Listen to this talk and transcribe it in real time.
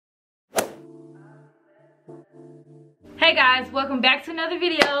Hey guys, welcome back to another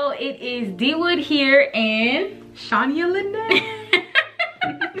video. It is Dwood here and SHAUNYA'Lynae.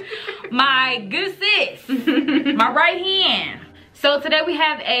 my good sis, my right hand. So today we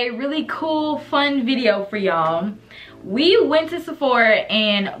have a really cool, fun video for y'all. We went to Sephora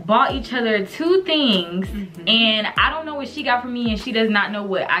and bought each other two things, and I don't know what she got for me and she does not know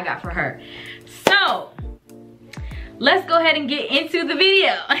what I got for her. So let's go ahead and get into the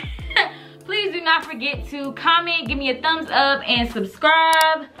video. Please do not forget to comment, give me a thumbs up, and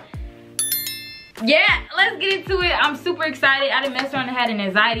subscribe. Yeah, let's get into it. I'm super excited. I didn't mess around and had an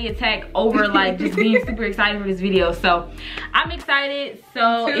anxiety attack over like just being super excited for this video. So I'm excited.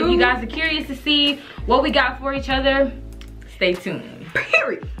 So if you guys are curious to see what we got for each other, stay tuned.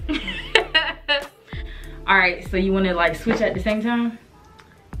 Period. All right, so you want to like switch at the same time?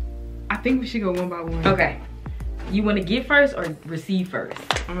 I think we should go one by one. Okay. You want to give first or receive first?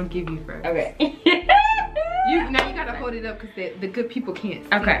 I'm gonna give you first. Okay. Now you gotta hold it up because the good people can't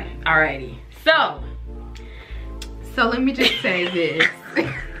see. Okay, alrighty. So let me just say this.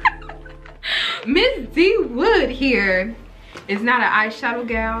 Miss Dwood here is not an eyeshadow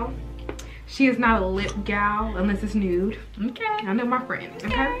gal. She is not a lip gal unless it's nude. Okay. I know my friend.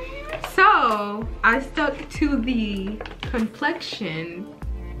 Okay. So I stuck to the complexion.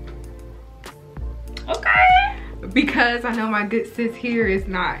 Okay. Because I know my good sis here is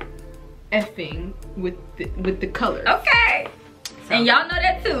not effing with the colors. Okay. So. And y'all know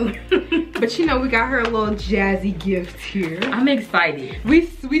that too. But you know, we got her a little jazzy gift here. I'm excited. We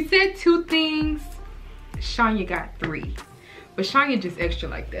said two things. Shaunya got three. But Shaunya just extra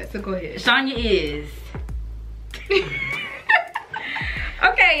like that. So go ahead. Shaunya is.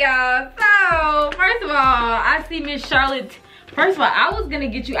 Okay, y'all. So first of all, I see Miss Charlotte. First of all, I was gonna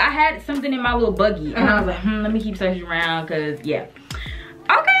get you. I had something in my little buggy, and I was like, let me keep searching around, cause yeah.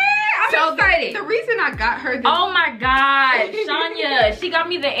 Okay, I'm excited. The reason I got her this, oh my god, Shaunya, she got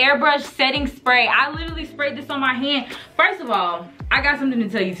me the Airbrush setting spray. I literally sprayed this on my hand. First of all, I got something to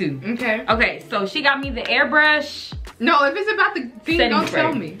tell you too. Okay. Okay, so she got me the Airbrush. No, if it's about the thing, don't spray.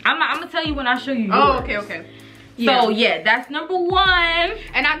 tell me. I'm gonna tell you when I show you yours. Oh, okay. So yeah, that's number one.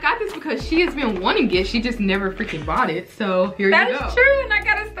 And I got this because she has been wanting it. She just never freaking bought it. So here you go. That is true, and I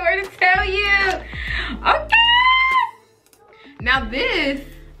got a story to tell you. Okay. Now this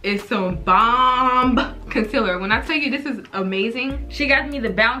is some bomb concealer. When I tell you this is amazing. She got me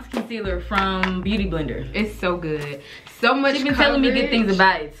the Bounce Concealer from Beauty Blender. It's so good. So much She's been telling me good things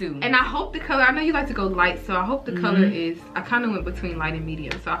about it too. And I hope the color, I know you like to go light, so I hope the color is, I kind of went between light and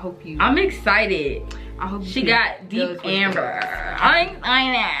medium, so I hope you. I'm excited. I hope she got deep amber. I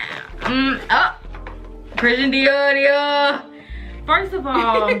know. Oh, Christian Dior. First of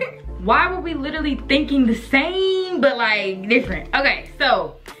all, why were we literally thinking the same but like different? Okay,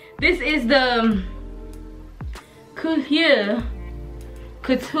 so this is the Couture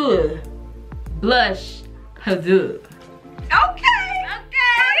Blush Huda. Okay.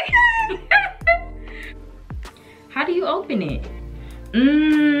 How do you open it?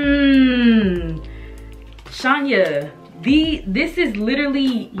 Shaunya, this is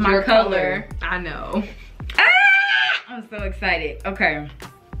literally my color. I know. I'm so excited. Okay.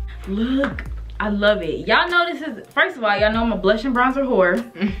 Look, I love it. Y'all know this is, first of all, y'all know I'm a blush and bronzer whore.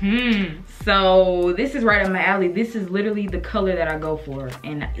 So this is right up my alley. This is literally the color that I go for,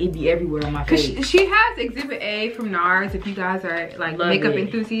 and it be everywhere on my face. She has Exhibit A from NARS if you guys are like makeup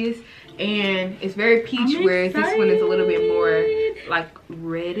enthusiasts. And it's very peach, whereas this one is a little bit more like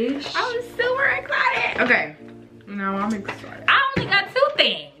reddish. I'm super excited. Okay. No, I'm excited. I only got two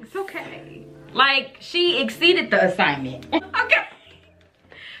things. It's okay. Like, she exceeded the assignment. Okay.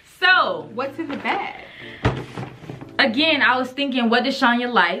 So, what's in the bag? Again, I was thinking, what does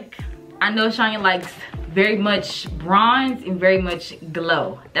Shaunya like? I know Shaunya likes very much bronze and very much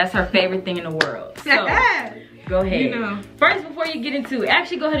glow. That's her favorite thing in the world. So, go ahead. You know. First, before you get into it,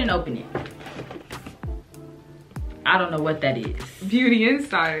 actually go ahead and open it. I don't know what that is. Beauty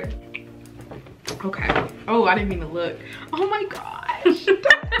Insider. Okay. Oh, I didn't mean to look. Oh my gosh.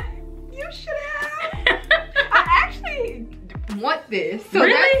 You should have. I actually want this. So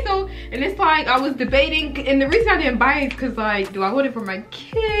really? And it's like I was debating, and the reason I didn't buy it is because like, do I want it for my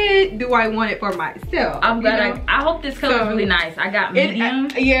kid? Do I want it for myself? I'm glad. I hope this color is really nice. I got medium.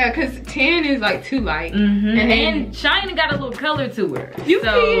 Yeah, because tan is like too light. And Shaunya got a little color to her. You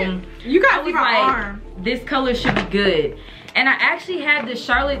see, you got my arm. This color should be good. And I actually had the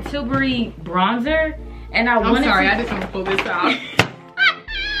Charlotte Tilbury bronzer, and I wanted to. I just want to pull this out.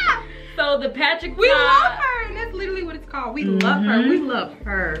 So the Patrick, we love her, and that's literally what it's called. We love her. We love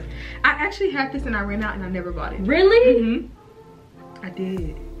her. I actually had this and I ran out and I never bought it. Really? I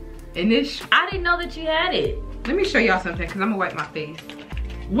did. And this, I didn't know that you had it. let me show y'all something because I'm gonna wipe my face.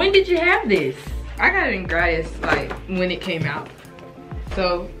 When did you have this? I got it in gratis like when it came out.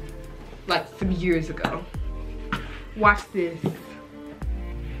 So like some years ago. Watch this.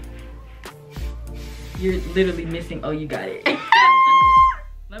 You're literally missing. Oh, you got it.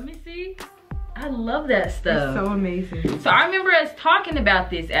 Let me see. I love that stuff. It's so amazing. So I remember us talking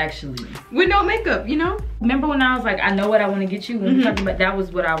about this actually. With no makeup, you know? Remember when I was like, I know what I want to get you? When we talked about that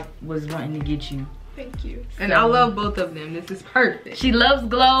was what I was wanting to get you. Thank you. And I love both of them. This is perfect. She loves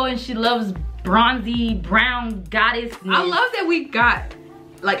glow and she loves bronzy brown goddess. I love that we got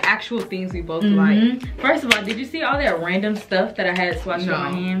like actual things we both like. First of all, did you see all that random stuff that I had swatched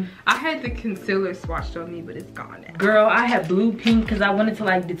on my hand? I had the concealer swatched on me, but it's gone now. Girl, I had blue pink because I wanted to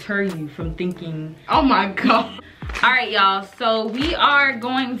like deter you from thinking. Oh my god. All right, y'all. So we are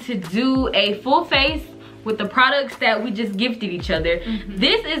going to do a full face with the products that we just gifted each other.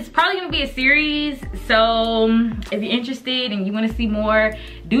 This is probably gonna be a series. So if you're interested and you want to see more,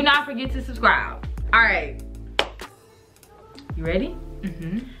 do not forget to subscribe. All right. You ready?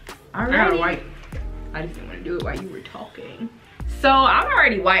 All right. I gotta wipe. I just didn't want to do it while you were talking. So I'm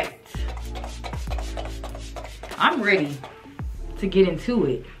already wiped. I'm ready to get into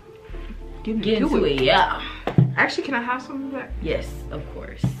it. Get into it, yeah. Actually, can I have some of that? Yes, of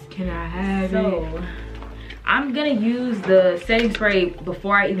course. Can I have So I'm gonna use the setting spray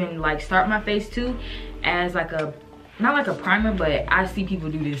before I even like start my face too, as like a, not like a primer, but I see people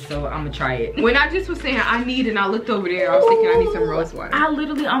do this, so I'm gonna try it. When I just was saying I need, and I looked over there, I was thinking I need some rose water. I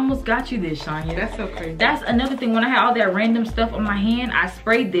literally almost got you this, Shaunya. That's so crazy. That's another thing. When I had all that random stuff on my hand, I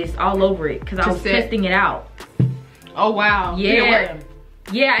sprayed this all over it because I was testing it out. Oh wow. Yeah.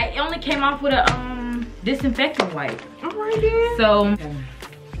 Yeah, it only came off with a disinfectant wipe. Alright then. So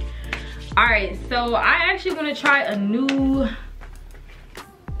alright, so I actually want to try a new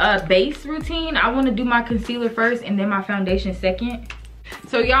base routine. I want to do my concealer first and then my foundation second.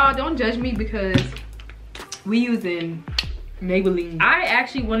 So y'all don't judge me because we using Maybelline. I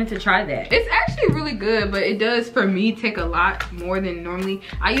actually wanted to try that. It's actually really good, but it does for me take a lot more than normally.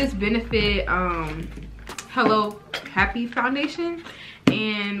 I use Benefit Hello Happy foundation,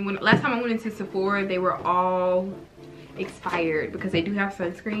 and when last time I went into Sephora, they were all expired because they do have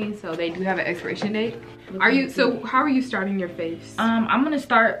sunscreen, so they do have an expiration date. So how are you starting your face? I'm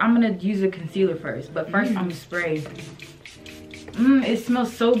gonna use a concealer first, but first I'm gonna spray. It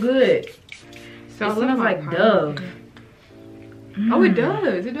smells so good. So it smells like Dove. Oh, it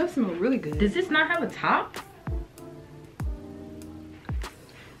does. It does smell really good. Does this not have a top?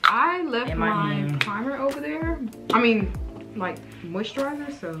 I left my primer over there. I mean, like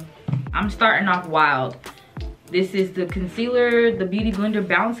moisturizer, so. I'm starting off wild. This is the concealer, the Beauty Blender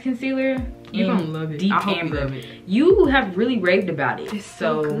Balance Concealer. You're gonna love it. I hope you love it. You have really raved about it. It's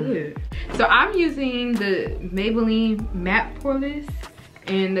so good. So I'm using the Maybelline Matte+Poreless,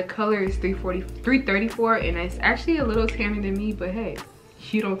 and the color is 334, and it's actually a little tanner than me, but hey,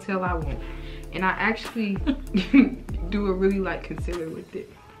 you don't tell, I won't. And I actually do a really light concealer with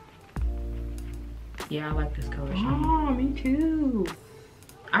it. Yeah, I like this color. Oh, me too.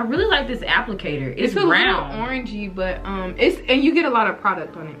 I really like this applicator. It's a round. little orangey, but and you get a lot of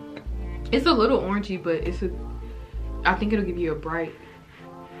product on it. It's a little orangey, but I think it'll give you a bright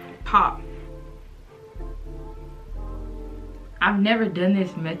pop. I've never done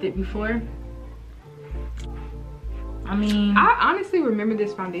this method before. I mean, I honestly remember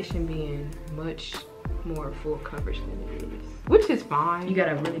this foundation being much more full coverage than it is, which is fine. You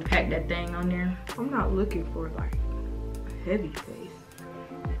gotta really pack that thing on there. I'm not looking for like a heavy face.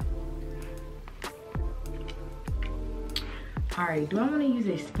 All right, do I want to use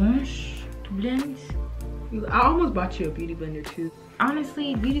a sponge to blend? I almost bought you a beauty blender too.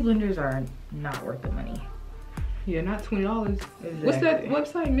 Honestly, beauty blenders are not worth the money. Yeah, not $20. Exactly. What's that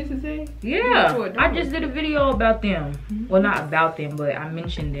website, Mrs. A? Yeah, I just did a video about them. Well, not about them, but I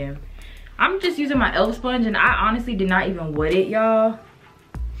mentioned them. I'm just using my e.l.f. sponge, and I honestly did not even wet it, y'all.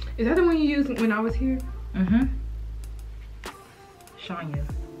 Is that the one you used when I was here? Shaunya,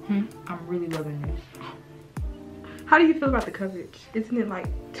 I'm really loving this. How do you feel about the coverage? Isn't it like...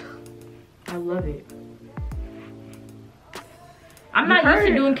 I love it. I'm not used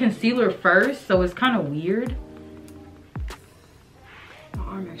to doing concealer first, so it's kind of weird. My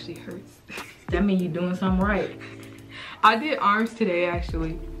arm actually hurts. That means you're doing something right. I did arms today,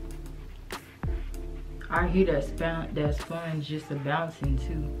 actually. I hear that sponge just a bouncing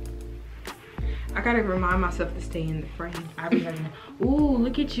too. I gotta remind myself to stay in the frame. I be having, ooh,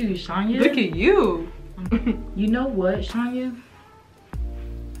 look at you, Shaunya. Look at you. You know what, Shaunya?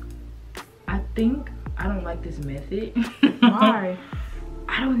 I think I don't like this method. Why?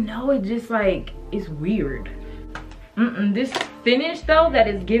 I don't know, it just like, it's weird. This finish though that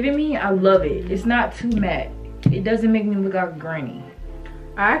it's giving me, I love it. It's not too matte. It doesn't make me look like Granny.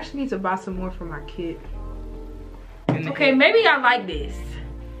 I actually need to buy some more for my kid. Okay, maybe I like this.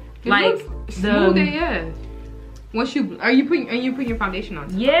 It like looks smooth AF. Once you are you putting your foundation on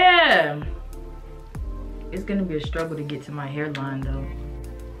top? Yeah. It's gonna be a struggle to get to my hairline though.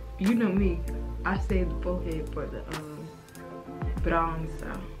 You know me. I save the forehead for the brown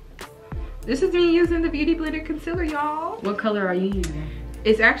style. This is me using the Beauty Blender concealer, y'all. What color are you using?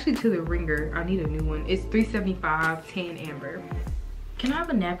 It's actually to the ringer. I need a new one. It's 375 tan amber. Can I have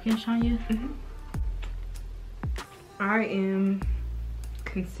a napkin, Shaunya? I am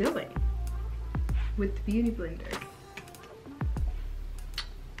concealing with the Beauty Blender.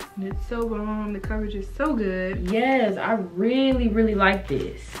 And it's so bomb. The coverage is so good. Yes, I really, really like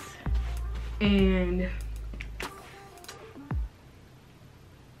this. And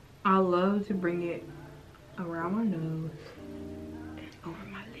I love to bring it around my nose and over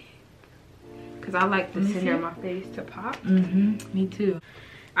my lip. Because I like the center of my face to pop. Me too.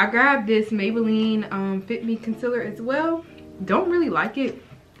 I grabbed this Maybelline Fit Me concealer as well. Don't really like it.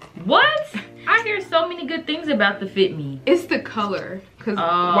 What? I hear so many good things about the Fit Me. It's the color. Because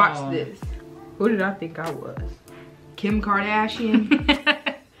watch this. Who did I think I was? Kim Kardashian?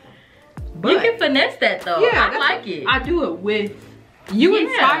 But you can finesse that though. Yeah, I like it. I do it with. You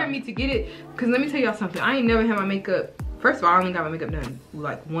inspired me to get it. Because let me tell y'all something. I ain't never had my makeup. First of all, I only got my makeup done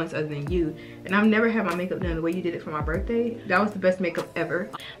like once other than you. And I've never had my makeup done the way you did it for my birthday. That was the best makeup ever.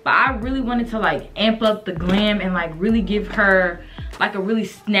 But I really wanted to like amp up the glam and like really give her like a really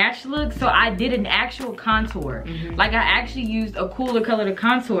snatched look. So I did an actual contour. Like I actually used a cooler color to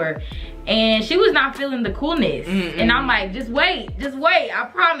contour. And she was not feeling the coolness. And I'm like, just wait, I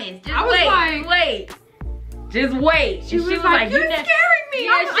promise. Just wait. Just wait. She was like, you're scaring me.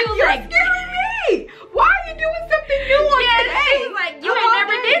 Yeah, she was like, you're scaring me. Why are you doing something new on today? She was like, you ain't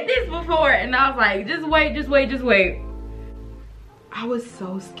never did this before. And I was like, just wait. I was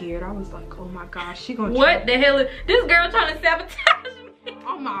so scared. I was like, oh my gosh, she gonna what the hell is this girl trying to sabotage me?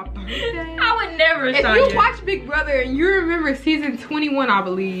 On my birthday? I would never. If you watch Big Brother and you remember season 21, I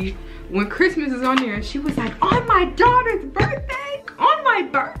believe, when Christmas is on there, and she was like, on my daughter's birthday? On my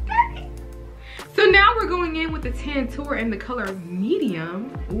birthday? So now we're going in with the Tantour in the color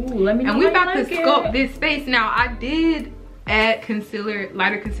medium. Ooh, let me know. And we're about to sculpt this face. Now, I did add concealer,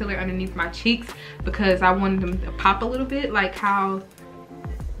 lighter concealer underneath my cheeks because I wanted them to pop a little bit, like how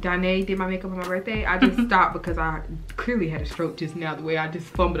Donay did my makeup on my birthday. I just stopped because I clearly had a stroke just now, the way I just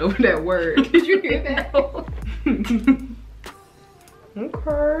fumbled over that word. Did you hear that?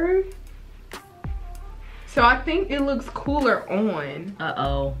 Okay. So I think it looks cooler on.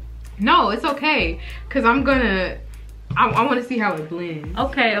 Uh-oh. No, it's okay. Because I'm gonna, I want to see how it blends.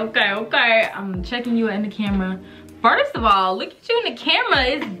 Okay. I'm checking you in the camera. First of all, look at you in the camera.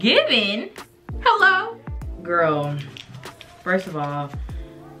 It's giving. Hello. Girl, first of all,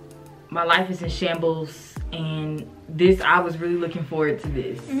 my life is in shambles. And this, I was really looking forward to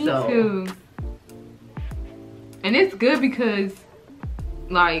this. Me too. And it's good because,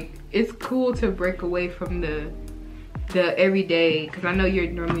 like, it's cool to break away from the everyday, because I know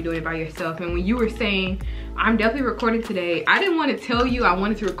you're normally doing it by yourself. And when you were saying, I'm definitely recording today, I didn't want to tell you I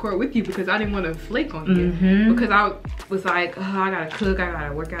wanted to record with you because I didn't want to flake on you. Because I was like, oh, I gotta cook, I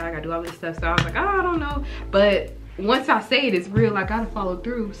gotta work out, I gotta do all this stuff. So I was like, oh, I don't know. But once I say it, it's real, I gotta follow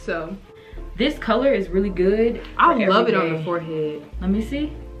through. So this color is really good. I love it on the forehead. Let me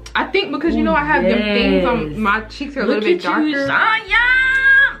see. I think because you know I have them things on my cheeks are a little bit darker.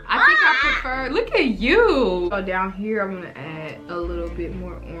 I think I prefer, look at you. So down here, I'm gonna add a little bit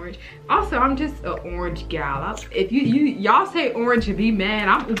more orange. Also, I'm just an orange gal. If y'all say orange and be mad,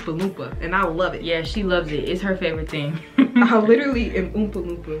 I'm Oompa Loompa, and I love it. Yeah, she loves it. It's her favorite thing. I literally am Oompa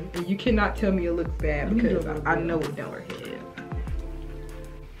Loompa, and you cannot tell me it looks bad because I know it down her head.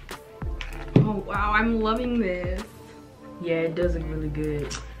 Oh wow, I'm loving this. Yeah, it does look really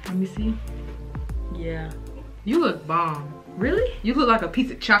good. Let me see. Yeah. You look bomb. Really? You look like a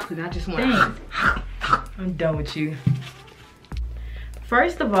piece of chocolate. I just want to. I'm done with you.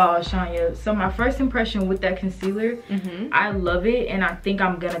 First of all, Shaunya, so my first impression with that concealer, I love it, and I think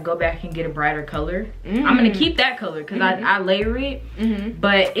I'm gonna go back and get a brighter color. I'm gonna keep that color because I layer it,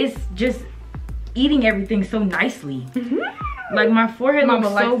 but it's just eating everything so nicely. Like my forehead looks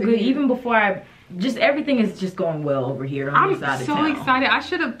so good, even before just everything is just going well over here on this side of town. I'm so excited. I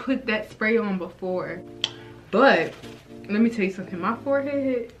should have put that spray on before, but let me tell you something. My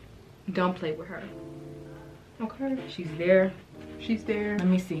forehead, don't play with her. Okay. She's there. She's there. Let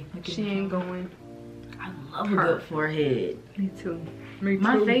me see. She ain't going. I love a good forehead. Me too. Me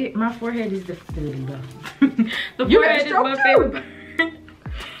too. My forehead is the facility though. The You forehead is my favorite part.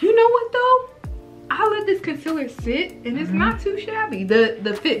 You know what though? I let this concealer sit and it's not too shabby.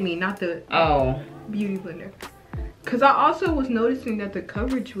 The Fit Me, not the Beauty Blender. Cause I also was noticing that the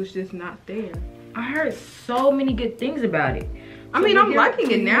coverage was just not there. I heard so many good things about it. I mean, I'm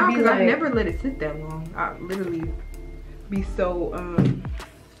liking it now because I never let it sit that long. I literally be so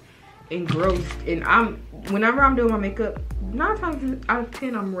engrossed, and whenever I'm doing my makeup, 9 times out of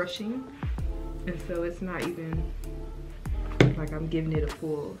 10 I'm rushing, and so it's not even like I'm giving it a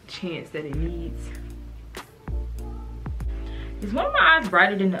full chance that it needs. Is one of my eyes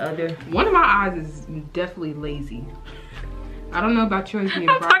brighter than the other? One of my eyes is definitely lazy. I don't know about yours being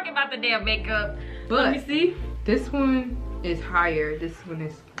bright. I'm talking about the damn makeup. But let me see. This one is higher. This one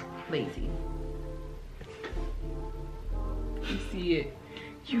is lazy. You see it.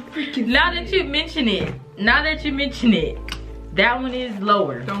 You freaking Now that you mention it. Now that you mention it. That one is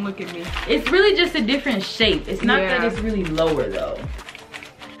lower. Don't look at me. It's really just a different shape. It's not that it's really lower though.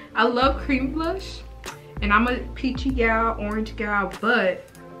 I love cream blush. And I'm a peachy gal, orange gal, but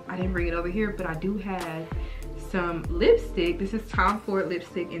I didn't bring it over here, but I do have some lipstick. This is Tantour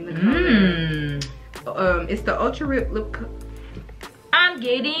lipstick in the color. It's the Ultra Rip Lip. I'm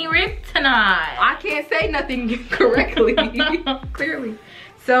getting ripped tonight. I can't say nothing correctly, clearly.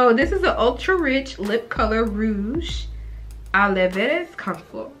 So this is the Ultra Rich Lip Color Rouge à la Veres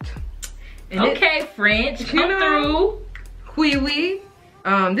Comfort. Okay, French, come through. Oui, oui.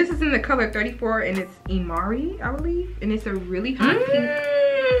 This is in the color 34 and it's Imari, I believe. And it's a really hot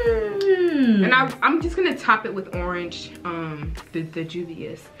pink. And I'm just gonna top it with orange, the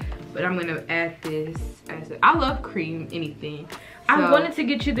Juvias. But I'm gonna add this as I love cream, anything. So, I wanted to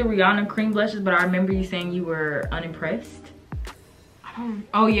get you the Rihanna cream blushes, but I remember you saying you were unimpressed.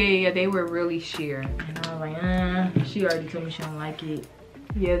 Oh yeah, they were really sheer. And I was like, she already told me she don't like it.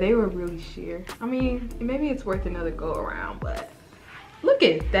 Yeah, they were really sheer. I mean, maybe it's worth another go around, but look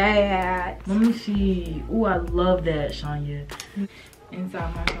at that. Let me see. Ooh, I love that, Shaunya.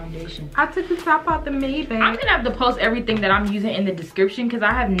 Inside my foundation. I took the top out the Maybelline. I'm gonna have to post everything that I'm using in the description because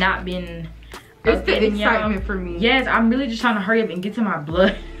I have not been. It's the excitement for me. Yes, I'm really just trying to hurry up and get to my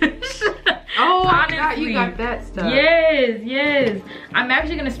blush. Oh, I forgot you got that stuff. Yes, yes. I'm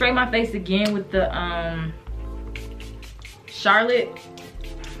actually gonna spray my face again with the Charlotte.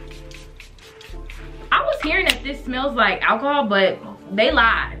 I was hearing that this smells like alcohol, but they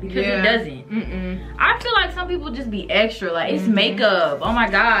lied because it doesn't. I feel like some people just be extra. Like, it's makeup. Oh my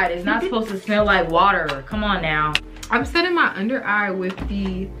God, it's not supposed to smell like water. Come on now. I'm setting my under eye with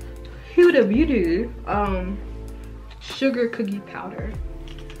the Huda Beauty sugar cookie powder.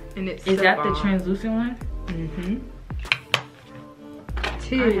 And it's Is that the translucent one?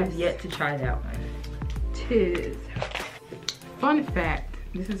 Tis. I have yet to try that one. Tis. Fun fact,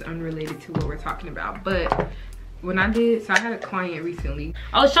 this is unrelated to what we're talking about, but when I had a client recently.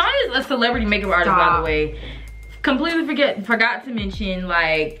 Oh, Shaunya's a celebrity makeup artist, by the way. Completely forgot to mention,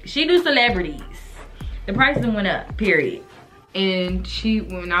 like, she do celebrities. The prices went up, period. And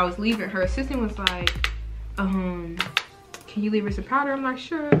when I was leaving, her assistant was like, can you leave her some powder? I'm like,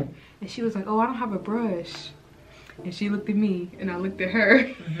 sure. And she was like, oh, I don't have a brush. And she looked at me and I looked at her.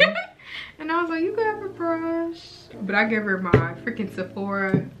 And I was like, you can have a brush. But I gave her my freaking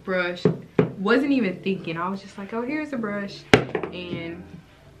Sephora brush. Wasn't even thinking. I was just like, oh, here's a brush. And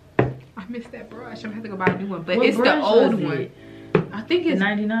I missed that brush. I'm gonna have to go buy a new one. But it's the old one. I think it's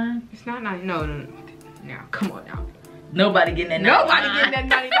 99. It's not 99. No. Now, come on now. Nobody getting that 99. Nobody getting that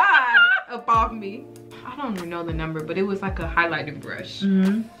 99 up off me. I don't even know the number, but it was like a highlighting brush.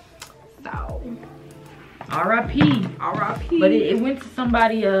 So, R.I.P. R.I.P. But it went to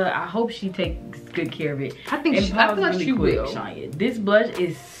somebody. I hope she takes good care of it. I feel like she will. Shaunya. This blush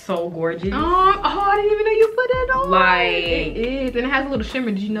is so gorgeous. Oh, I didn't even know you put it on. Like, it is, and it has a little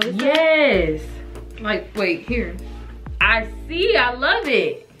shimmer. Did you notice that? Yes. Like, wait, here. I see. I love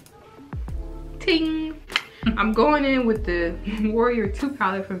it. Ting. I'm going in with the Warrior 2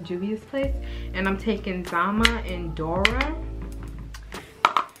 palette from Juvias place, and I'm taking Zama and Dora,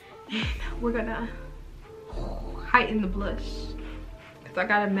 and we're gonna heighten the blush because I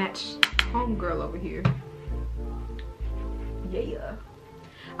gotta match homegirl over here. Yeah,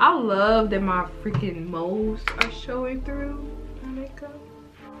 I love that my freaking moles are showing through my makeup.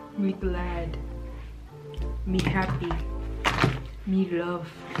 Me glad, me happy, me love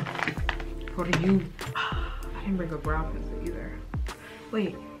for you. I didn't bring a brow pencil either.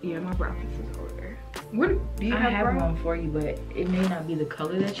 Wait, yeah, my brow pencil's over there. What do you have? I have one for you, but it may not be the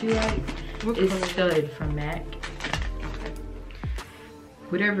color that you like. It's Studded from MAC. Okay.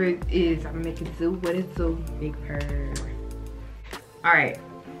 Whatever it is, I'm making do what it's do. Big purr. All right,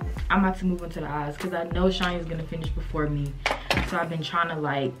 I'm about to move into the eyes because I know Shaunya's gonna finish before me. So I've been trying to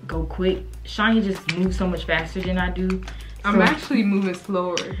like go quick. Shaunya just moves so much faster than I do. I'm actually moving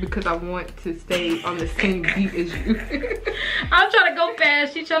slower because I want to stay on the same beat as you. I'm trying to go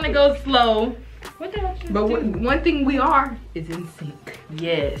fast. She's trying to go slow. What did I just But do? one thing we are is in sync.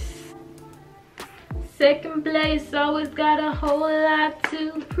 Yes. Second place always got a whole lot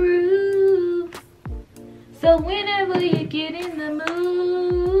to prove. So whenever you get in the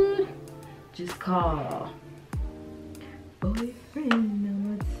mood, just call. Boyfriend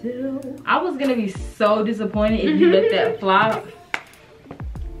number 2. I was gonna be so disappointed if you let that flop.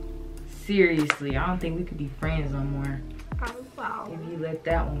 Seriously, I don't think we could be friends no more. Oh, wow. If you let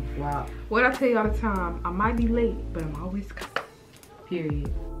that one flop. What I tell you all the time, I might be late, but I'm always coming.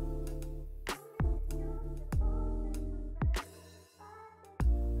 Period.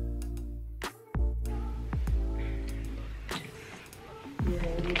 Yeah,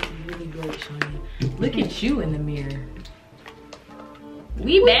 it looks really good, Shaunya. Look at you in the mirror.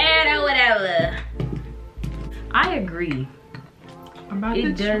 We bad or whatever. I agree. I'm about It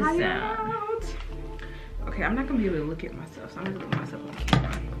to does try it sound. out. Okay, I'm not gonna be able to look at myself, so I'm gonna look at myself on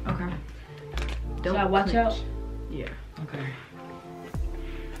camera. Okay. Don't Should I watch clench. out? Yeah. Okay.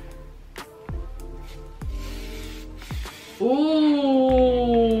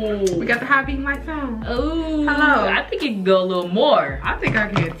 Ooh. We got the high beam light sound. Ooh. Hello. I think it can go a little more. I think I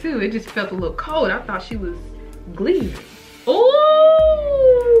can too. It just felt a little cold. I thought she was gleaming.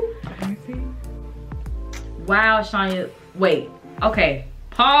 Ooh. Let me see. Wow, Shaunya. Wait. Okay.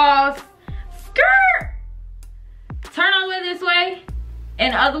 Pause. Skirt. Turn all the way this way.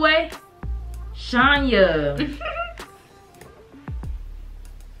 And the other way. Shaunya.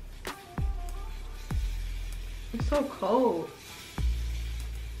 It's so cold.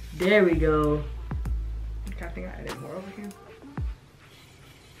 There we go. Okay, I think I added more over here.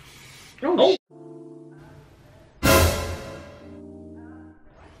 Oh.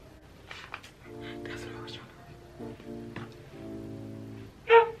 That's what I was trying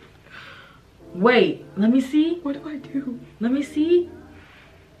to. Wait. Let me see. What do I do? Let me see.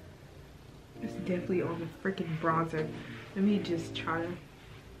 It's definitely on the freaking bronzer. Let me just try to.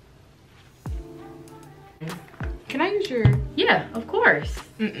 Can I use your? Yeah, of course.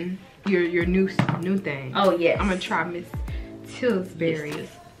 Your new thing. Oh yes. I'm gonna try Miss Tillsbury.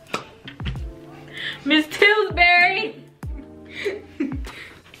 Miss Tillsbury.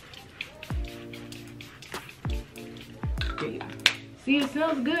 Yeah, See, it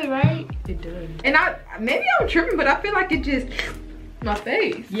smells good, right? it does. And maybe I'm tripping, but I feel like it just my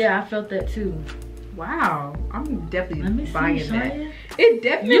face. Yeah, I felt that too. Wow, I'm definitely Let me see, buying that. Shaunya. It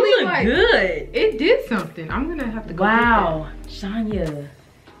definitely You look like good. it did something. I'm gonna have to go. Wow, Shaunya,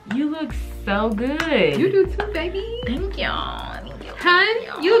 you look so good. Get that. You do too, baby. Thank y'all.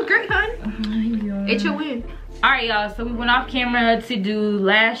 Hun, you look great, hun. Thank you. It's your win. All right, y'all. So we went off camera to do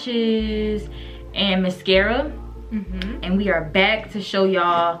lashes and mascara, and we are back to show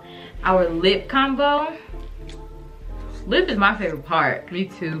y'all our lip combo. Lip is my favorite part. Me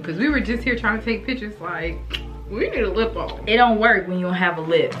too, because we were just here trying to take pictures. Like, we need a lip on. It don't work when you don't have a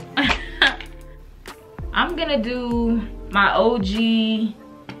lip. I'm gonna do my OG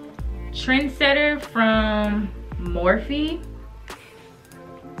trendsetter from Morphe.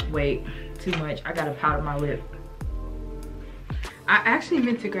 Wait, too much. I gotta powder my lip. I actually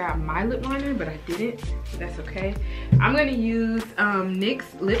meant to grab my lip liner, but I didn't. That's okay. I'm gonna use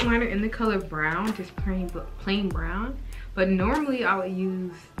NYX lip liner in the color brown, just plain brown. But normally I would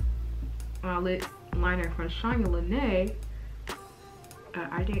use my lip liner from SHAUNYA'Lynae.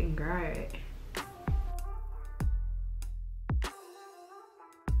 I didn't grab it.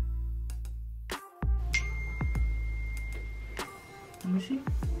 Let me see.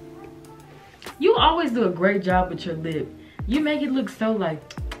 You always do a great job with your lip. You make it look so like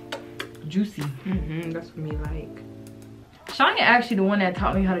juicy. That's what me like. Shaunya actually the one that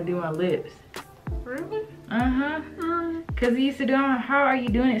taught me how to do my lips. Really? Cause he used to do, how are you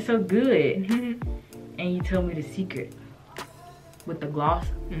doing it so good? And you told me the secret with the gloss.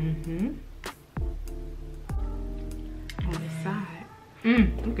 On the side.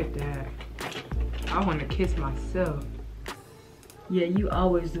 Look at that. I want to kiss myself. Yeah, you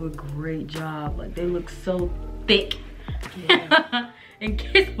always do a great job. Like they look so thick. Yeah. And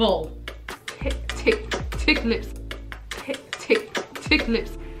kissable. Tick lips. Tick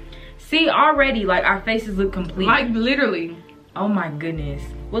lips. See, already like our faces look complete. Like literally. Oh my goodness.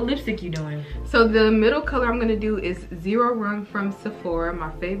 What lipstick you doing? So the middle color I'm gonna do is Zero Run from Sephora.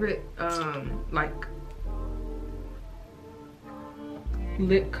 My favorite like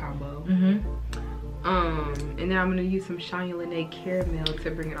lip combo. And then I'm gonna use some SHAUNYA'S caramel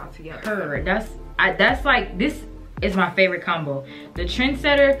to bring it all together. That's like, this is my favorite combo. The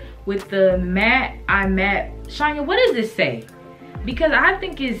Trendsetter with the matte, matte. Shaunya, what does this say? Because I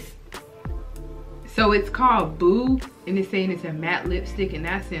think it's... So it's called Boo, and it's saying it's a matte lipstick, and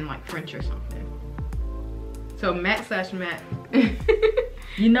that's in like French or something. So matte / matte.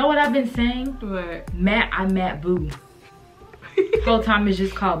 You know what I've been saying? What? Matte, matte Boo. The whole time it's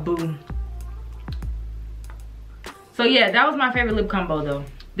just called Boo. So yeah, that was my favorite lip combo though.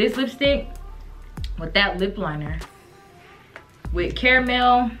 This lipstick with that lip liner with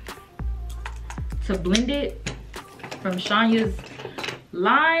caramel to blend it from Shaunya's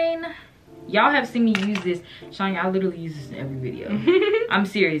line. Y'all have seen me use this. Shaunya, I literally use this in every video. I'm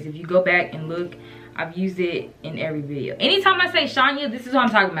serious. If you go back and look, I've used it in every video. Anytime I say Shaunya, this is what I'm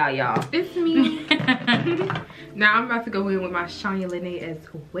talking about, y'all. It's me. Now I'm about to go in with my SHAUNYA'Lynae as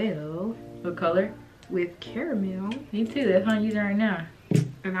well. What color? With caramel. Me too. That's what I'm using right now.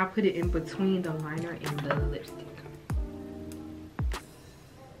 And I put it in between the liner and the lipstick.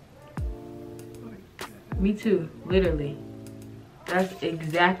 Me too, literally. That's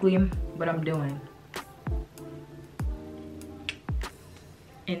exactly what I'm doing.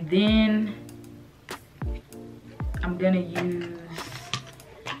 And then I'm gonna use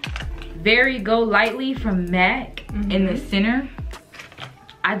Very Go Lightly from MAC in the center.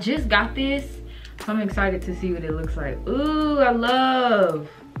 I just got this, so I'm excited to see what it looks like. Ooh, I love.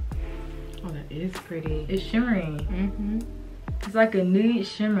 Oh, that is pretty. It's shimmering. It's like a nude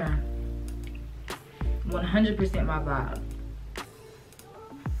shimmer. 100% my vibe.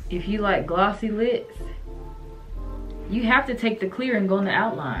 If you like glossy lips, you have to take the clear and go in the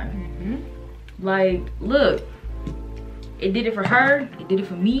outline. Like, look, it did it for her, it did it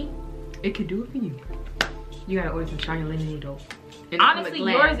for me. It could do it for you. You gotta order some SHAUNYA'S though. And honestly,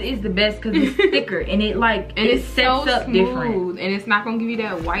 yours is the best because it's thicker and it like, and it sets so up smooth, different. and it's not gonna give you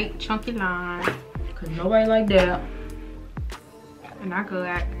that white chunky line. Cause nobody like that. And I go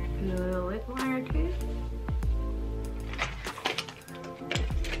at the little lip liner too.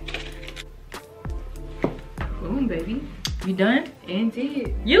 Boom, baby. You done?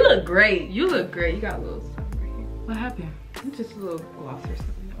 Indeed. You look great. You look great. You got a little stuff right here. What happened? Just a little gloss or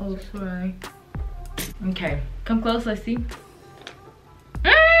something. Oh, sorry. Okay, come close, let's see.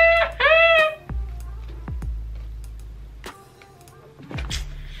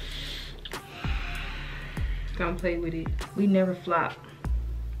 Don't play with it. We never flop.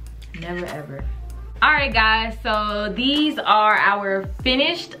 Never ever. All right, guys, so these are our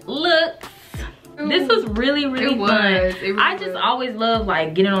finished looks. Ooh, this was really fun. I just always love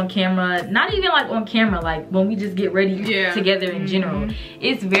like getting on camera, not even like on camera, like when we just get ready together in general.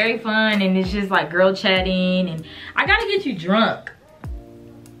 It's very fun, and it's just like girl chatting, and I gotta get you drunk.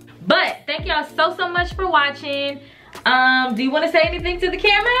 But thank y'all so much for watching. Do you want to say anything to the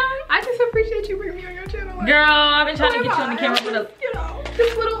camera? I just appreciate you bringing me on your channel. Like, girl, I've been trying to get you on the camera for the, you know,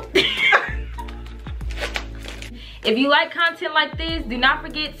 this little. If you like content like this, do not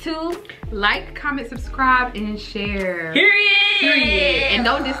forget to like, comment, subscribe, and share. Period. And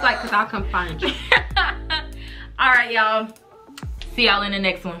don't dislike, because I'll come find you. All right, y'all. See y'all in the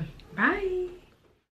next one. Bye.